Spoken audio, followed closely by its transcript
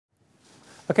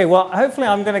Okay, well, hopefully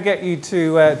I'm going to get you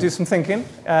to do some thinking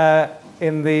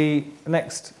in the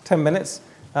next 10 minutes.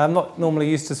 I'm not normally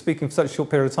used to speaking for such a short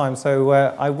period of time, so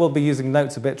I will be using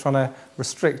notes a bit, trying to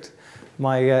restrict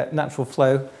my natural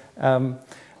flow.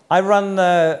 I run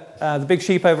the Big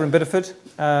Sheep over in Bideford.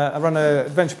 I run an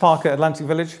adventure park at Atlantic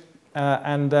Village,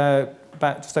 and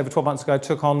about just over 12 months ago I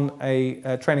took on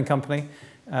a training company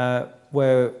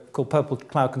called Purple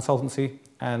Cloud Consultancy,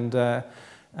 and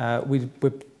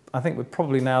I think we're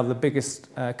probably now the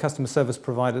biggest customer service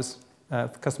providers for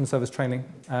customer service training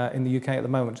in the UK at the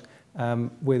moment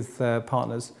with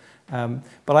partners.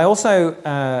 But I also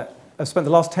have spent the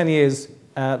last 10 years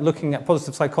looking at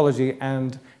positive psychology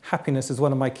and happiness as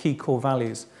one of my key core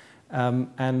values.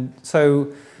 And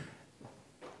so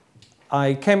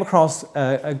I came across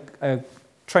a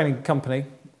training company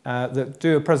that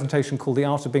do a presentation called The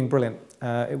Art of Being Brilliant.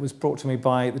 It was brought to me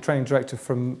by the training director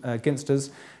from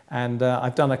Ginsters, and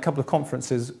I've done a couple of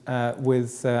conferences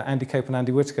with Andy Cope and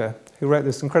Andy Whitaker, who wrote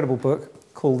this incredible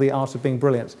book called The Art of Being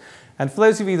Brilliant. And for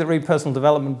those of you that read personal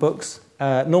development books,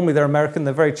 normally they're American,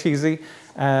 they're very cheesy,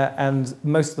 and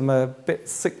most of them are a bit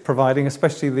sick providing,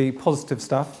 especially the positive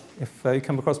stuff. If you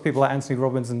come across people like Anthony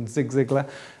Robbins and Zig Ziglar,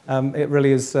 it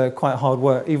really is quite hard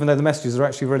work, even though the messages are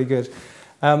actually really good.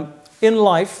 In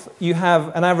life, you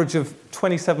have an average of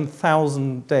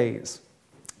 27,000 days,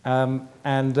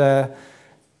 and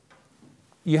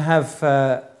you have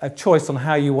a choice on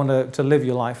how you want to live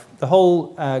your life. The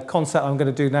whole concept I'm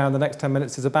going to do now in the next 10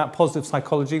 minutes is about positive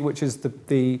psychology, which is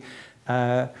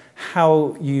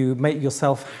how you make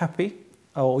yourself happy,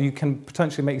 or you can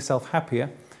potentially make yourself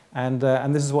happier. And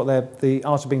this is what the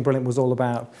Art of Being Brilliant was all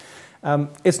about.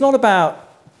 It's not about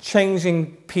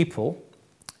changing people.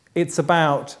 It's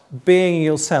about being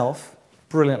yourself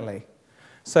brilliantly.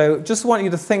 So just want you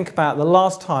to think about the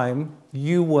last time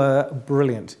you were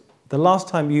brilliant. The last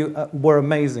time you were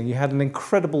amazing. You had an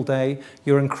incredible day,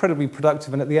 you were incredibly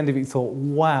productive, and at the end of it you thought,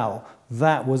 wow,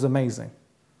 that was amazing.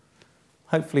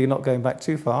 Hopefully you're not going back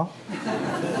too far.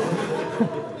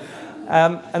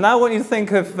 And now I want you to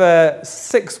think of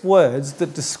 6 words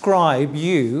that describe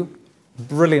you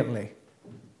brilliantly.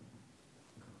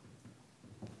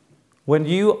 When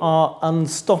you are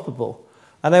unstoppable.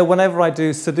 I know whenever I do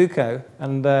Sudoku,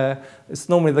 and it's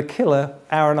normally the killer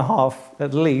hour and a half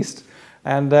at least,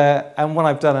 and when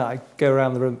I've done it, I go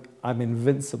around the room, I'm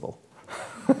invincible.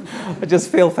 I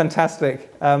just feel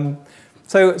fantastic.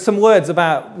 So some words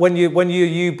about when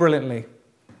you brilliantly.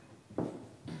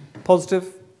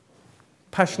 Positive,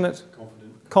 passionate,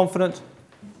 confident,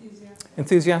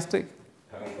 enthusiastic,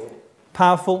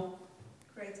 powerful,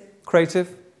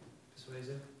 creative,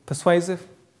 persuasive,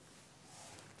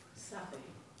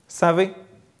 savvy,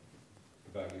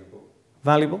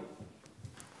 valuable.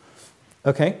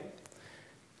 Okay.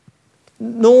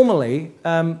 Normally,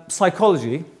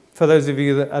 psychology, for those of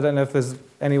you that, I don't know if there's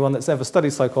anyone that's ever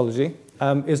studied psychology,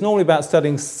 is normally about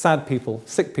studying sad people,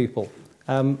 sick people.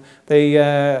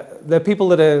 They're people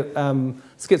that are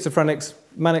schizophrenics,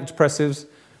 manic depressives,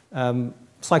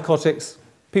 psychotics,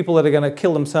 people that are going to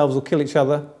kill themselves or kill each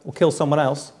other or kill someone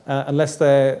else unless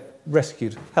they're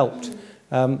rescued, helped.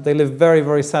 They live very,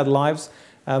 very sad lives,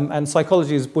 and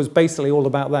psychology was basically all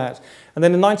about that. And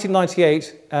then in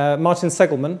 1998, Martin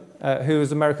Seligman, who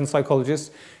is an American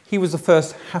psychologist, he was the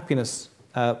first happiness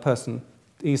person.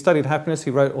 He studied happiness,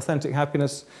 he wrote Authentic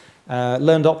Happiness,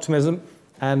 learned optimism,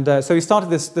 and so he started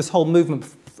this whole movement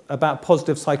about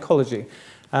positive psychology.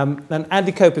 And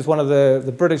Andy Cope is one of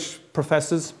the British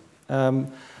professors.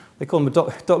 They call him a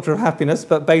Doctor of Happiness,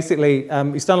 but basically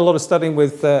he's done a lot of studying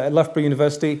with Loughborough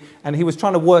University, and he was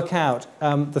trying to work out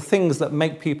the things that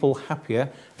make people happier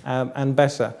and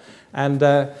better. And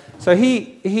so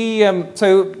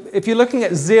so if you're looking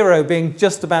at 0 being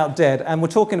just about dead, and we're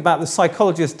talking about the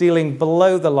psychologists dealing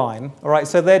below the line, all right,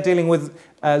 so they're dealing with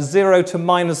 0 to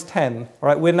 -10, all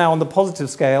right, we're now on the positive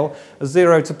scale,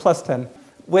 0 to +10.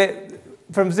 We're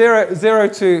from zero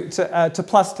to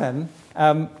 +10,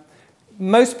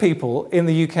 most people in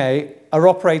the UK are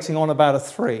operating on about a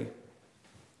 3.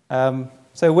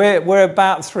 So we're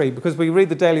about 3 because we read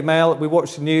the Daily Mail, we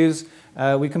watch the news,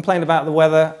 we complain about the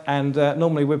weather, and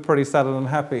normally we're pretty sad and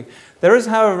unhappy. There is,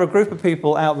 however, a group of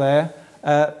people out there,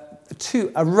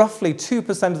 roughly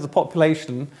 2% of the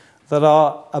population, that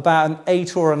are about an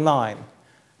 8 or a 9.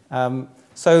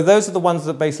 So those are the ones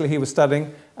that basically he was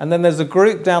studying. And then there's a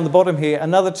group down the bottom here,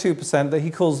 another 2%, that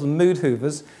he calls the mood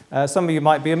hoovers. Some of you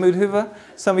might be a mood hoover.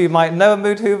 Some of you might know a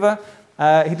mood hoover.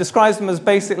 He describes them as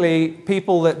basically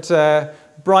people that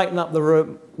brighten up the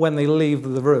room when they leave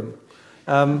the room.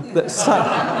 That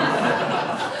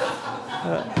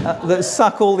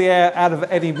suck all the air out of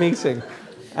any meeting.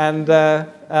 and they're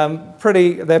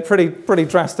pretty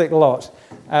drastic lot.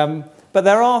 But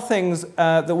there are things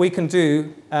that we can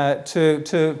do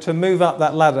to move up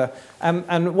that ladder.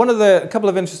 And one of a couple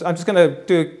of interesting, I'm just going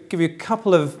to give you a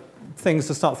couple of things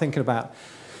to start thinking about.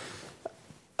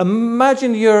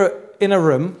 Imagine you're in a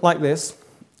room like this,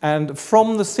 and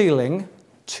from the ceiling,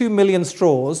 2 million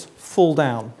straws fall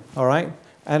down, all right?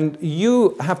 And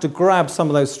you have to grab some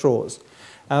of those straws.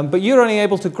 But you're only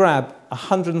able to grab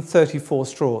 134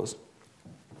 straws.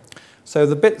 So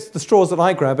the straws that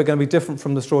I grab are going to be different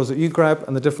from the straws that you grab,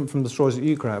 and they're different from the straws that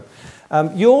you grab.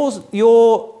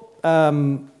 Your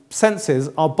senses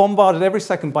are bombarded every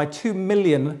second by 2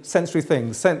 million sensory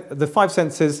things. The 5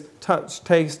 senses: touch,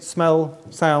 taste, smell,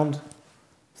 sound,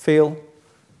 feel,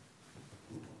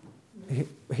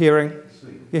 hearing.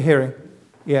 You're hearing,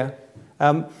 yeah.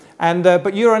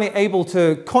 But you're only able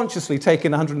to consciously take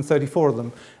in 134 of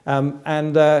them.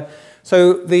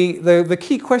 So the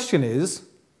key question is,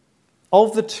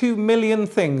 of the 2 million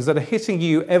things that are hitting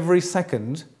you every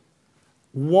second,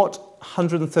 what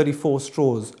 134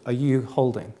 straws are you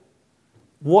holding?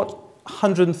 What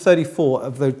 134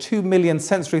 of the 2 million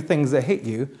sensory things that hit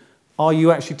you are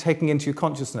you actually taking into your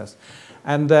consciousness?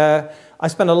 And I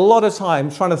spend a lot of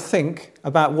time trying to think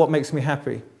about what makes me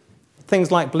happy. Things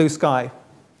like blue sky.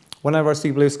 Whenever I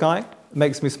see blue sky, it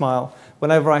makes me smile.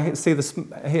 Whenever I get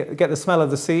the smell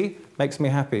of the sea, it makes me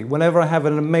happy. Whenever I have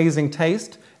an amazing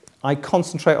taste, I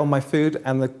concentrate on my food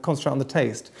and concentrate on the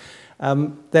taste.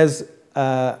 There's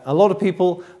a lot of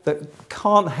people that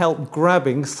can't help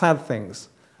grabbing sad things.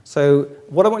 So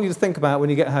what I want you to think about when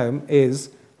you get home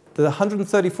is the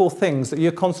 134 things that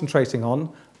you're concentrating on,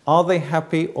 are they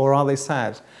happy or are they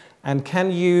sad? And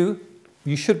you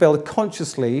should be able to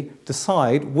consciously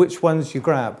decide which ones you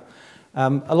grab.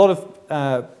 A lot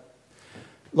of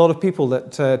people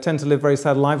that tend to live very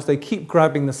sad lives, they keep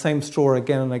grabbing the same straw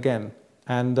again and again.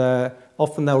 And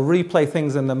often they'll replay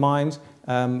things in their mind,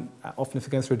 often if they're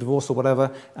going through a divorce or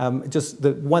whatever, just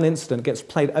the one incident gets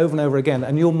played over and over again,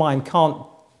 and your mind can't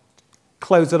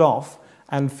close it off,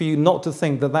 and for you not to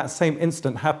think that that same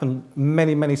incident happened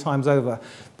many, many times over.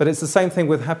 But it's the same thing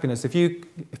with happiness. If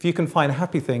you can find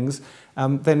happy things,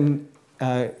 then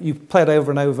you play it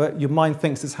over and over, your mind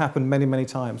thinks it's happened many, many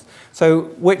times. So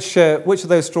which of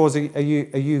those straws are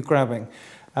you grabbing?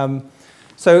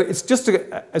 So it's just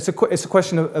it's a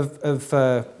question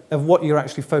of what you're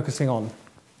actually focusing on.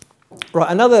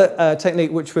 Right, another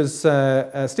technique, which was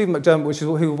Stephen McDermott,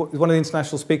 who was one of the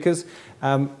international speakers.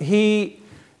 He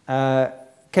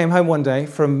came home one day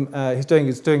from doing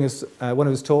one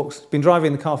of his talks. Been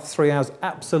driving the car for 3 hours,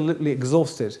 absolutely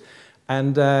exhausted,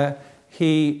 and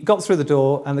he got through the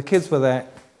door, and the kids were there,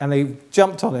 and they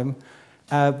jumped on him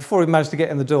before he managed to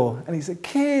get in the door. And he said,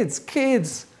 "Kids,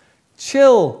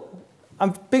 chill.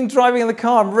 I've been driving in the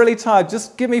car, I'm really tired,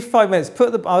 just give me 5 minutes.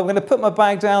 I'm going to put my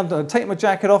bag down, I'm going to take my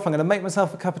jacket off, I'm going to make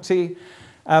myself a cup of tea."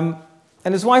 And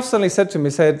his wife suddenly said to him,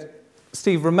 he said,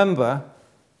 "Steve, remember,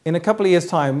 in a couple of years'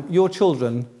 time, your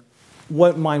children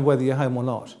won't mind whether you're home or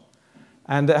not."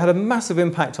 And it had a massive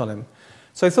impact on him.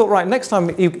 So he thought, right, next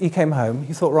time he came home,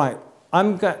 he thought, right,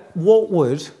 what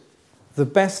would the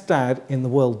best dad in the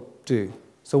world do?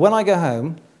 So when I go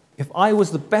home, if I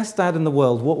was the best dad in the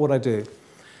world, what would I do?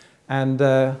 And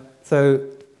so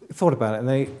he thought about it,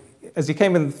 and as he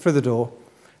came in through the door,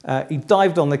 he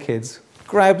dived on the kids,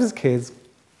 grabbed his kids,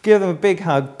 gave them a big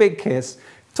hug, big kiss,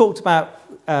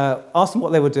 asked them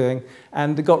what they were doing,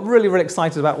 and got really, really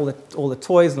excited about all the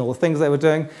toys and all the things they were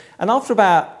doing. And after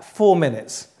about 4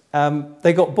 minutes,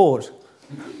 they got bored.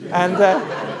 And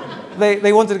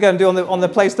they wanted to go and do on the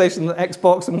PlayStation, the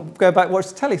Xbox, and go back and watch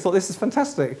the telly. Thought, this is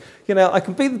fantastic. You know, I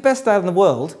can be the best dad in the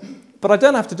world, but I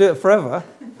don't have to do it forever.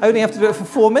 I only have to do it for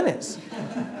 4 minutes.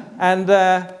 And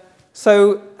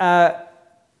so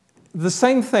the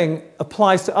same thing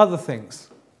applies to other things.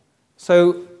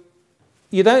 So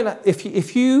you don't,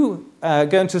 if you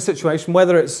go into a situation,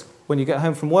 whether it's when you get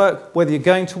home from work, whether you're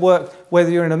going to work, whether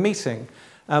you're in a meeting,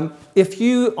 if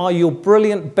you are your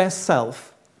brilliant best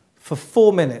self for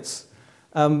 4 minutes,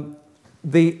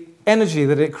 the energy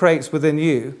that it creates within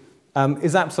you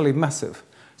is absolutely massive.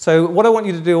 So what I want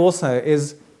you to do also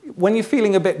is, when you're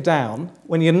feeling a bit down,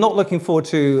 when you're not looking forward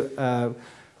to,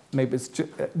 maybe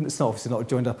it's not obviously not a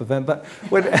joined up event, but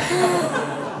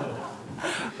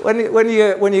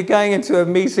when you're going into a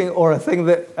meeting or a thing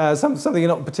that something you're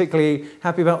not particularly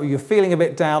happy about, or you're feeling a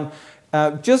bit down,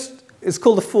 it's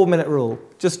called the 4-minute rule.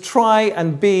 Just try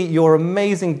and be your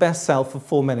amazing best self for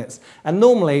 4 minutes. And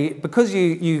normally, because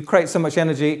you create so much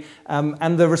energy,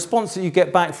 and the response that you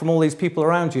get back from all these people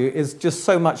around you is just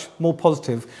so much more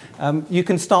positive, you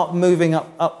can start moving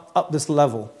up this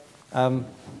level.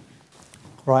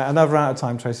 Right, I know we're out of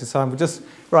time, Tracy, so I'm just,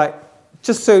 right,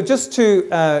 just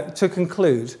to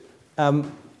conclude,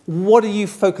 what are you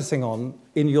focusing on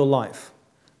in your life?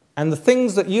 And the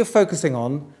things that you're focusing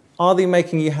on, are they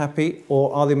making you happy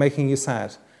or are they making you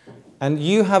sad? And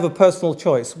you have a personal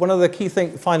choice. One of the key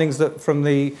findings from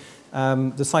the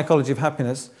psychology of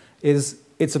happiness is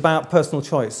it's about personal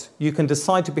choice. You can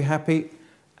decide to be happy,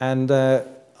 and a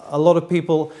lot of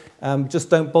people just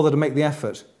don't bother to make the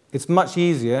effort. It's much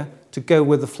easier to go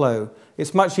with the flow.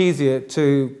 It's much easier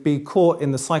to be caught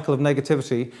in the cycle of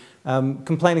negativity,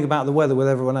 complaining about the weather with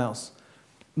everyone else,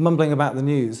 mumbling about the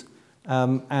news,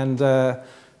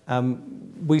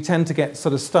 we tend to get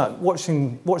sort of stuck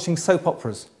watching soap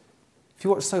operas. If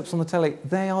you watch soaps on the telly,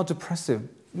 they are depressive.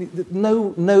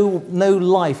 No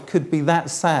life could be that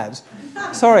sad.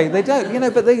 Sorry, they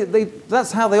don't. But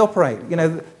that's how they operate.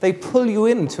 They pull you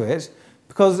into it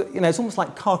because it's almost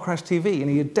like car crash TV.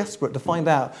 You're desperate to find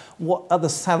out what other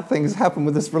sad things happen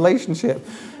with this relationship.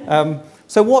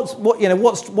 So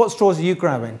what straws are you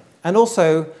grabbing? And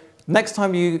also, next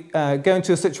time you go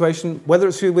into a situation, whether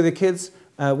it's with your kids,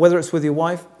 whether it's with your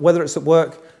wife, whether it's at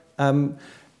work,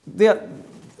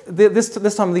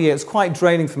 this time of the year, it's quite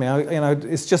draining for me.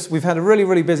 It's just, we've had a really,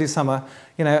 really busy summer,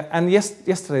 and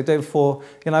yesterday, day before,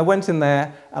 I went in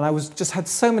there and I just had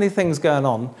so many things going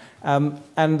on,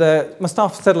 and my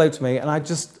staff said hello to me, and I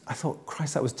thought,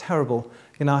 Christ, that was terrible.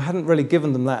 I hadn't really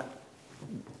given them that,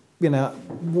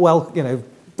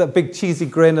 that big cheesy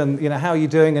grin and, how are you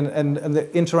doing, and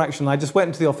the interaction. I just went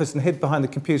into the office and hid behind the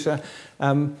computer.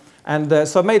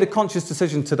 So I made a conscious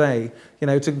decision today,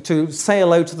 to say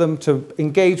hello to them, to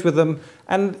engage with them.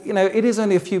 And, it is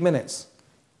only a few minutes.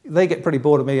 They get pretty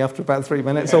bored of me after about 3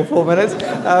 minutes or 4 minutes.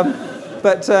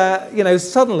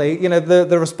 Suddenly,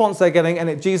 the response they're getting, and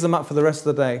it G's them up for the rest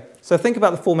of the day. So think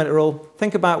about the 4-minute rule.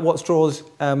 Think about what straws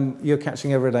you're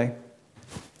catching every day.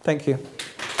 Thank you.